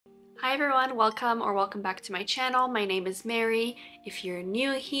Hi everyone, welcome back to my channel. My name is Mary if you're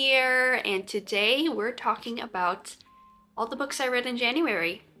new here, and today we're talking about all the books I read in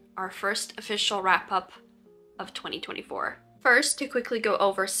January, our first official wrap-up of 2024. First, to quickly go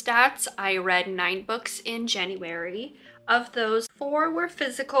over stats, I read 9 books in January. Of those, 4 were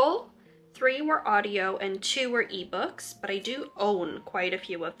physical, 3 were audio, and 2 were ebooks, but I do own quite a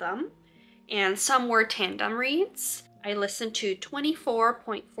few of them. And some were tandem reads. I listened to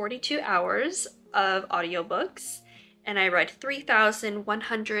 24.42 hours of audiobooks, and I read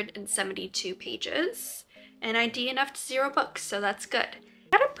 3,172 pages, and I DNF'd 0 books, so that's good.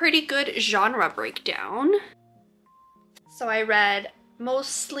 I had a pretty good genre breakdown. So I read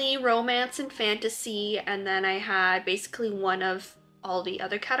mostly romance and fantasy, and then I had basically one of all the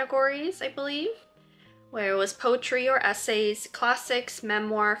other categories, I believe, where it was poetry or essays, classics,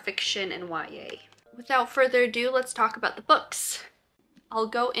 memoir, fiction, and YA. Without further ado, let's talk about the books. I'll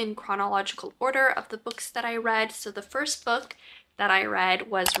go in chronological order of the books that I read. So the first book that I read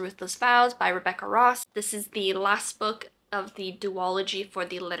was Ruthless Vows by Rebecca Ross. This is the last book of the duology for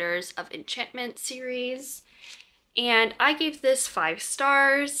the Letters of Enchantment series. And I gave this 5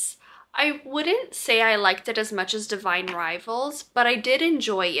 stars. I wouldn't say I liked it as much as Divine Rivals, but I did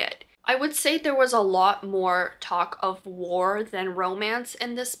enjoy it. I would say there was a lot more talk of war than romance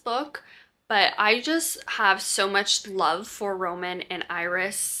in this book, but I just have so much love for Roman and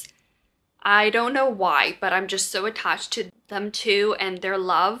Iris. I don't know why, but I'm just so attached to them two and their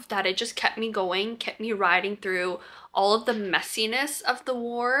love that it just kept me going, kept me riding through all of the messiness of the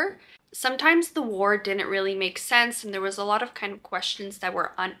war. Sometimes the war didn't really make sense and there was a lot of kind of questions that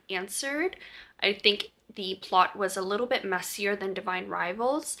were unanswered. I think the plot was a little bit messier than Divine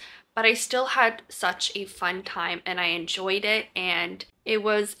Rivals, but I still had such a fun time and I enjoyed it, and it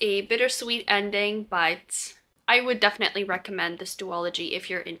was a bittersweet ending, but I would definitely recommend this duology if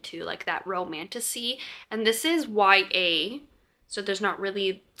you're into like that romantasy. And this is YA, so there's not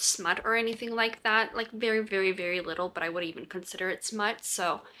really smut or anything like that, like very, very, very little, but I would even consider it smut.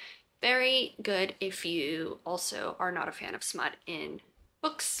 So very good if you also are not a fan of smut in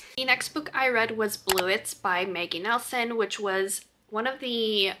books. The next book I read was Bluets by Maggie Nelson, which was one of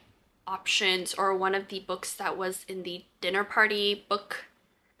the options or one of the books that was in the dinner party book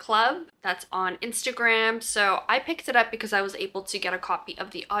club that's on Instagram. So I picked it up because I was able to get a copy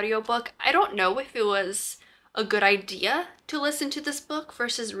of the audiobook. I don't know if it was a good idea to listen to this book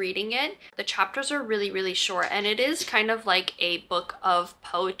versus reading it. The chapters are really, really short, and it is kind of like a book of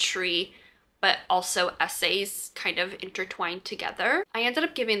poetry but also essays kind of intertwined together. I ended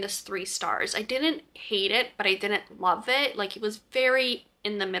up giving this 3 stars. I didn't hate it, but I didn't love it. Like, it was very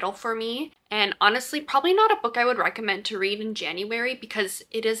in the middle for me. And honestly, probably not a book I would recommend to read in January because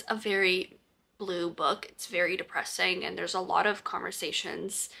it is a very blue book. It's very depressing and there's a lot of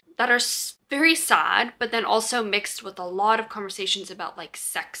conversations that are very sad, but then also mixed with a lot of conversations about like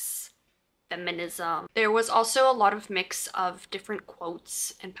sex, feminism. There was also a lot of mix of different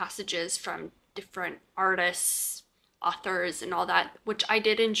quotes and passages from different artists, authors, and all that, which I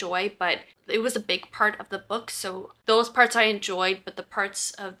did enjoy, but it was a big part of the book, so those parts I enjoyed, but the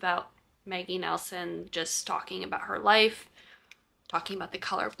parts about Maggie Nelson just talking about her life, talking about the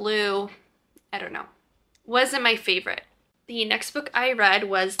color blue, I don't know, wasn't my favorite. The next book I read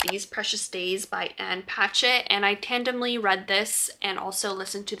was These Precious Days by Anne Patchett, and I tandemly read this and also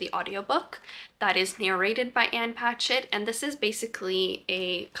listened to the audiobook that is narrated by Anne Patchett, and this is basically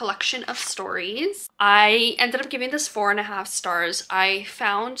a collection of stories. I ended up giving this 4.5 stars. I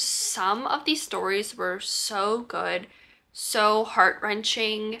found some of these stories were so good, so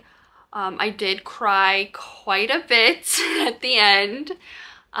heart-wrenching. I did cry quite a bit at the end.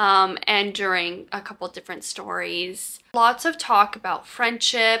 And during a couple different stories. Lots of talk about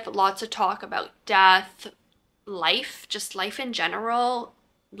friendship, lots of talk about death, life, just life in general.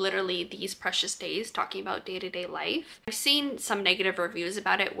 Literally These Precious Days, talking about day-to-day life. I've seen some negative reviews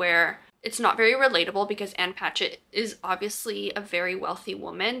about it where it's not very relatable because Anne Patchett is obviously a very wealthy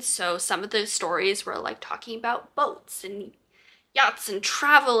woman, so some of the stories were like talking about boats and yachts and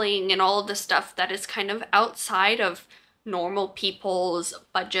traveling and all of the stuff that is kind of outside of normal people's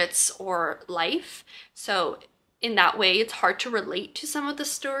budgets or life. So in that way, it's hard to relate to some of the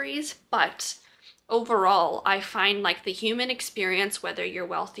stories, but overall, I find like the human experience, whether you're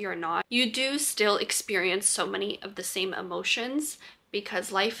wealthy or not, you do still experience so many of the same emotions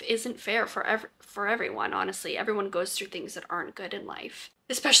because life isn't fair for everyone, honestly. Everyone goes through things that aren't good in life,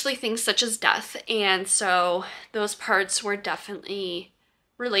 especially things such as death. And so those parts were definitely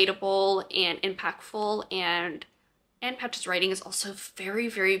relatable and impactful, and Anne Patchett's writing is also very,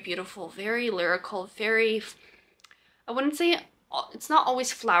 very beautiful, very lyrical, very, I wouldn't say it's not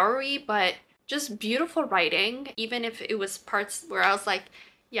always flowery, but just beautiful writing. Even if it was parts where I was like,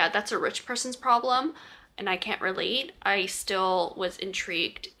 yeah, that's a rich person's problem and I can't relate, I still was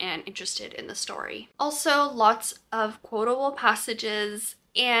intrigued and interested in the story. Also, lots of quotable passages,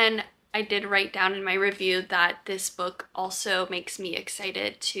 and I did write down in my review that this book also makes me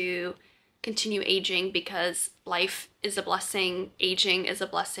excited to continue aging, because life is a blessing, aging is a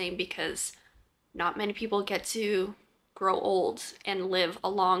blessing, because not many people get to grow old and live a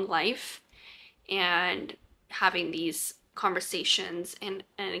long life, and having these conversations and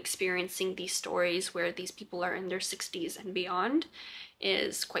experiencing these stories where these people are in their 60s and beyond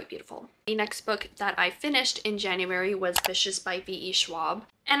is quite beautiful. The next book that I finished in January was Vicious by V.E. Schwab.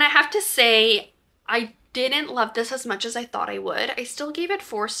 And I have to say, I didn't love this as much as I thought I would. I still gave it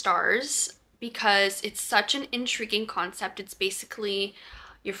 4 stars because it's such an intriguing concept. It's basically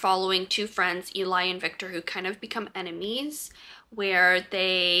you're following 2 friends, Eli and Victor, who kind of become enemies, where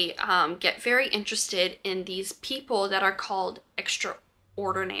they get very interested in these people that are called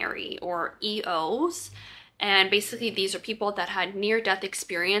extraordinary, or EOs. And basically these are people that had near-death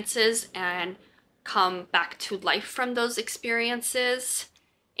experiences and come back to life from those experiences,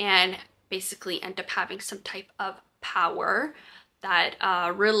 and basically end up having some type of power that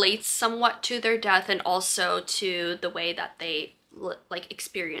relates somewhat to their death, and also to the way that they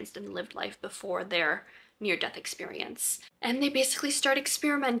experienced and lived life before their near-death experience. And they basically start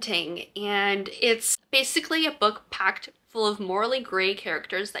experimenting, and it's basically a book packed full of morally gray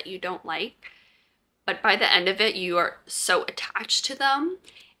characters that you don't like, but by the end of it you are so attached to them.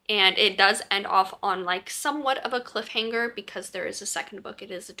 And it does end off on like somewhat of a cliffhanger, because there is a second book. It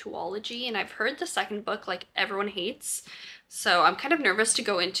is a duology, and I've heard the second book like everyone hates, so I'm kind of nervous to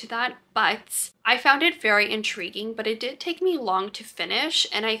go into that. But I found it very intriguing, but it did take me long to finish,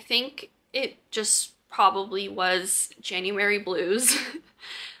 and I think it just probably was January blues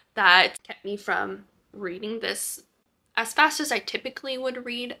that kept me from reading this as fast as I typically would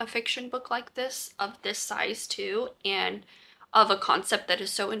read a fiction book like this, of this size too, and of a concept that is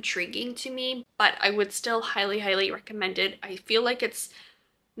so intriguing to me. But I would still highly recommend it. I feel like it's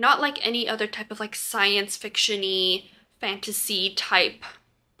not like any other type of like science fiction-y, fantasy type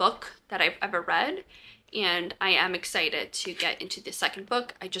book that I've ever read, and I am excited to get into the second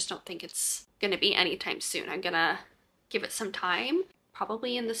book. I just don't think it's gonna be anytime soon. I'm gonna give it some time,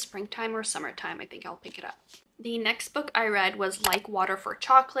 probably in the springtime or summertime. I think I'll pick it up. The next book I read was Like Water for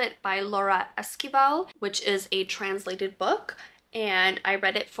Chocolate by Laura Esquivel, which is a translated book, and I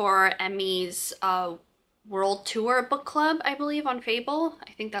read it for Emmy's World Tour Book Club, I believe, on Fable.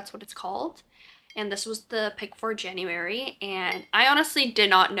 I think that's what it's called. And this was the pick for January, and I honestly did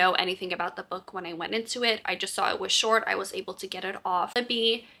not know anything about the book when I went into it. I just saw it was short. I was able to get it off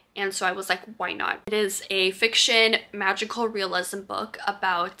Libby, and so I was like, why not? It is a fiction magical realism book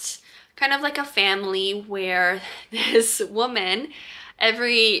about kind of like a family where this woman,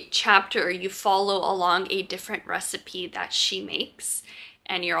 every chapter you follow along a different recipe that she makes,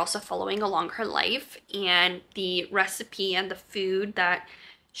 and you're also following along her life, and the recipe and the food that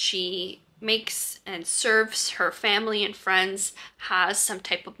she makes and serves her family and friends has some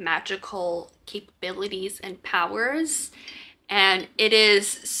type of magical capabilities and powers. And it is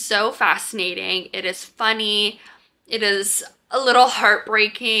so fascinating. It is funny. It is a little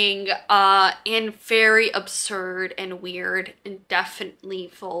heartbreaking, and very absurd and weird, and definitely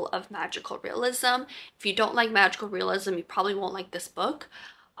full of magical realism. If you don't like magical realism, you probably won't like this book.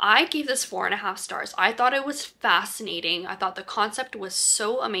 I gave this 4.5 stars. I thought it was fascinating. I thought the concept was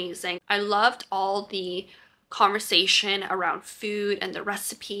so amazing. I loved all the conversation around food and the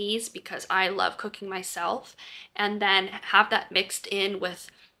recipes, because I love cooking myself, and then have that mixed in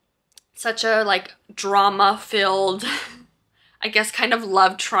with such a like drama-filled I guess kind of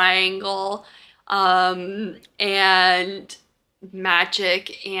love triangle, and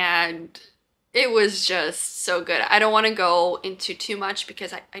magic, and it was just so good. I don't want to go into too much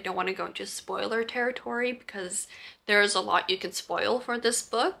because I don't want to go into spoiler territory, because there's a lot you can spoil for this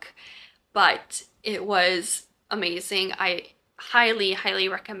book, but it was amazing. I highly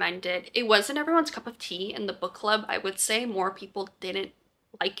recommend it. It wasn't everyone's cup of tea in the book club. I would say more people didn't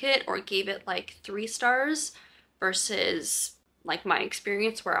like it or gave it like 3 stars versus like my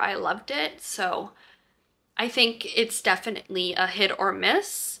experience where I loved it. So I think it's definitely a hit or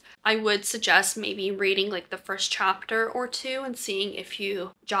miss. I would suggest maybe reading like the first chapter or 2 and seeing if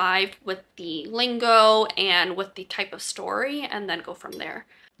you jive with the lingo and with the type of story, and then go from there.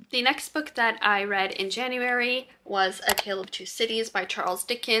 The next book that I read in January was A Tale of Two Cities by Charles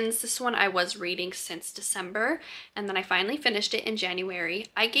Dickens. This one I was reading since December, and then I finally finished it in January.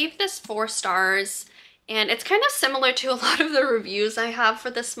 I gave this 4 stars, And it's kind of similar to a lot of the reviews I have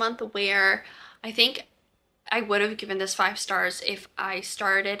for this month, where I think I would have given this 5 stars if I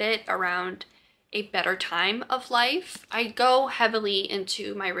started it around a better time of life. I go heavily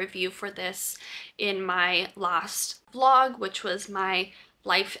into my review for this in my last vlog, which was my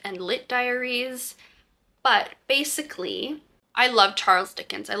life and lit diaries. But basically, I love Charles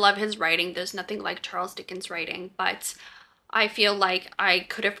Dickens. I love his writing. There's nothing like Charles Dickens writing, but I feel like I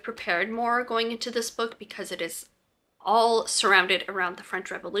could have prepared more going into this book because it is all surrounded around the French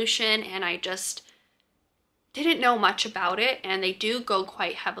Revolution, and I just didn't know much about it. And they do go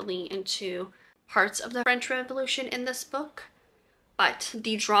quite heavily into parts of the French Revolution in this book, but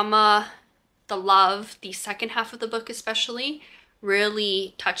the drama, the love, the second half of the book especially,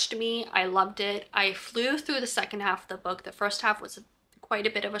 really touched me. I loved it. I flew through the second half of the book. The first half was quite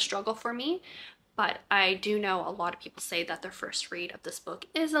a bit of a struggle for me, but I do know a lot of people say that their first read of this book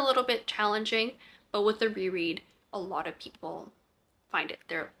is a little bit challenging, but with the reread, a lot of people find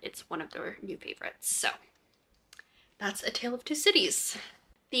it's one of their new favorites. So that's A Tale of Two Cities.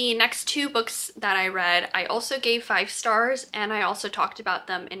 The next 2 books that I read, I also gave 5 stars, and I also talked about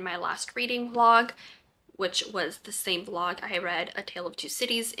them in my last reading vlog, which was the same vlog I read A Tale of Two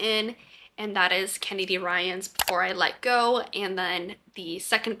Cities in, and that is Kennedy Ryan's Before I Let Go. And then the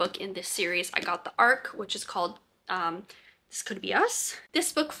second book in this series, I got the Arc, which is called This Could Be Us.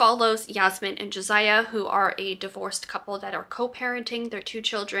 This book follows Yasmin and Josiah, who are a divorced couple that are co-parenting their 2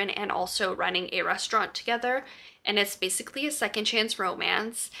 children and also running a restaurant together. And it's basically a second chance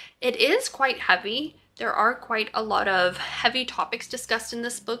romance. It is quite heavy. There are quite a lot of heavy topics discussed in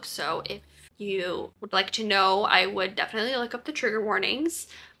this book, so if you would like to know, I would definitely look up the trigger warnings.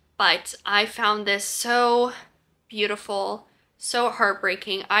 But I found this so beautiful, so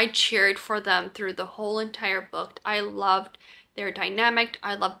heartbreaking. I cheered for them through the whole entire book. I loved their dynamic.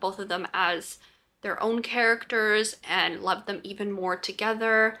 I loved both of them as their own characters and loved them even more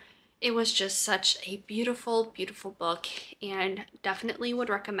together. It was just such a beautiful, beautiful book, and definitely would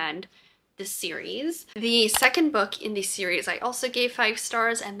recommend this series. The second book in the series I also gave 5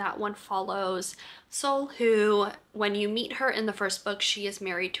 stars, and that one follows Sol, who, when you meet her in the first book, she is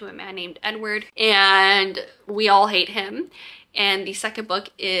married to a man named Edward, and we all hate him. And the second book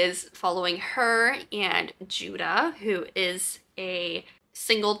is following her and Judah, who is a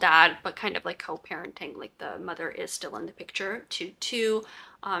single dad, but kind of like co-parenting, like the mother is still in the picture, to 2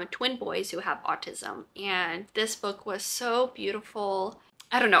 twin boys who have autism. And this book was so beautiful.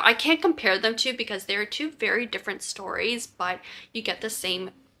 I don't know, I can't compare them to because they're 2 very different stories, but you get the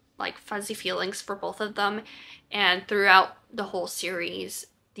same like fuzzy feelings for both of them. And throughout the whole series,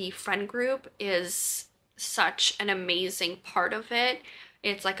 the friend group is such an amazing part of it.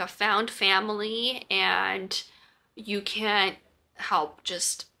 It's like a found family, and you can't help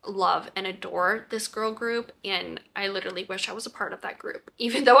just love and adore this girl group, and I literally wish I was a part of that group.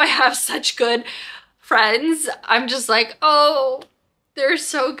 Even though I have such good friends, I'm just like, oh, they're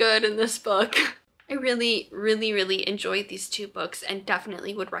so good in this book. I really, really, really enjoyed these 2 books and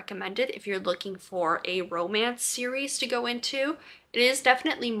definitely would recommend it if you're looking for a romance series to go into. It is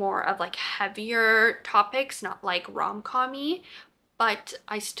definitely more of like heavier topics, not like rom-com-y, but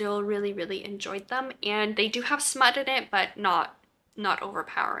I still really, really enjoyed them, and they do have smut in it, but not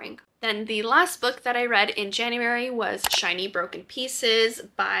overpowering. Then the last book that I read in January was Shiny Broken Pieces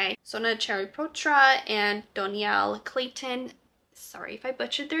by Sona Charipotra and Donielle Clayton. Sorry if I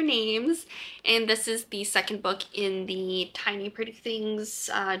butchered their names. And this is the second book in the Tiny Pretty Things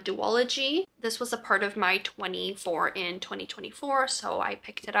duology. This was a part of my 24 in 2024, so I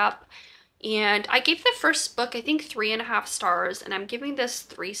picked it up. And I gave the first book, I think, 3.5 stars, and I'm giving this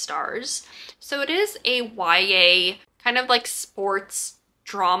 3 stars. So it is a YA kind of like sports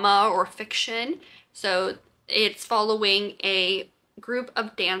drama or fiction. So it's following a group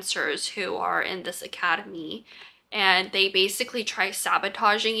of dancers who are in this academy, and they basically try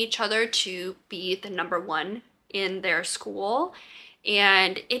sabotaging each other to be the #1 in their school.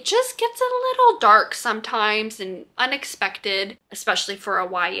 And it just gets a little dark sometimes and unexpected, especially for a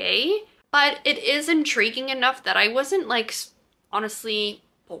YA. But it is intriguing enough that I wasn't like honestly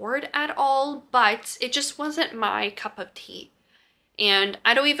bored at all, but it just wasn't my cup of tea. And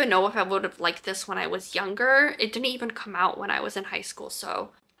I don't even know if I would have liked this when I was younger. It didn't even come out when I was in high school,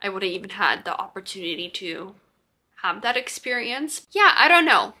 so I would have even had the opportunity to have that experience. Yeah, I don't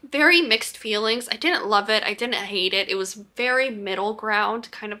know. Very mixed feelings. I didn't love it. I didn't hate it. It was very middle ground,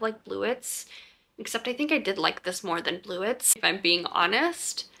 kind of like Bluets. Except I think I did like this more than Bluets, if I'm being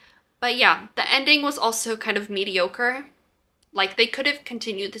honest. But yeah, the ending was also kind of mediocre. Like, they could have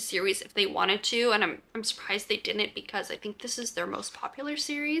continued the series if they wanted to, and I'm surprised they didn't, because I think this is their most popular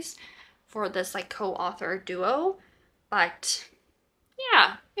series for this like co-author duo, but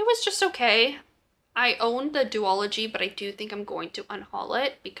yeah, it was just okay. I own the duology, but I do think I'm going to unhaul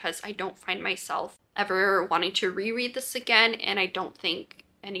it because I don't find myself ever wanting to reread this again, and I don't think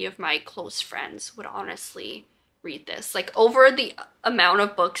any of my close friends would honestly read this. Like, over the amount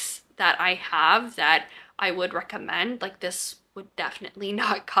of books that I have that I would recommend, like, this would definitely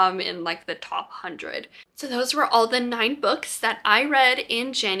not come in like the top 100. So those were all the 9 books that I read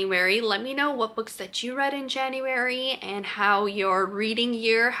in January. Let me know what books that you read in January and how your reading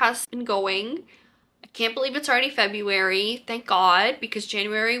year has been going. I can't believe it's already February, thank God, because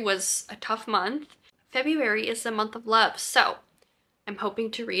January was a tough month. February is the month of love, so I'm hoping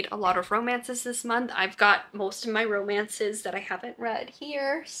to read a lot of romances this month. I've got most of my romances that I haven't read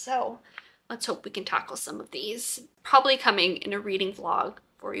here, so let's hope we can tackle some of these. Probably coming in a reading vlog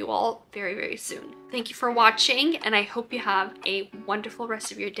for you all very, very soon. Thank you for watching, and I hope you have a wonderful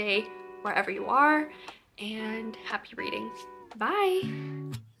rest of your day wherever you are, and happy reading. Bye!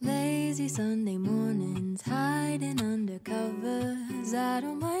 Lazy Sunday mornings, hiding under covers. I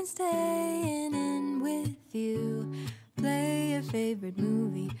don't mind staying in with you. Play your favorite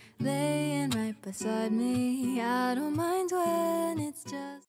movie, laying right beside me. I don't mind when it's just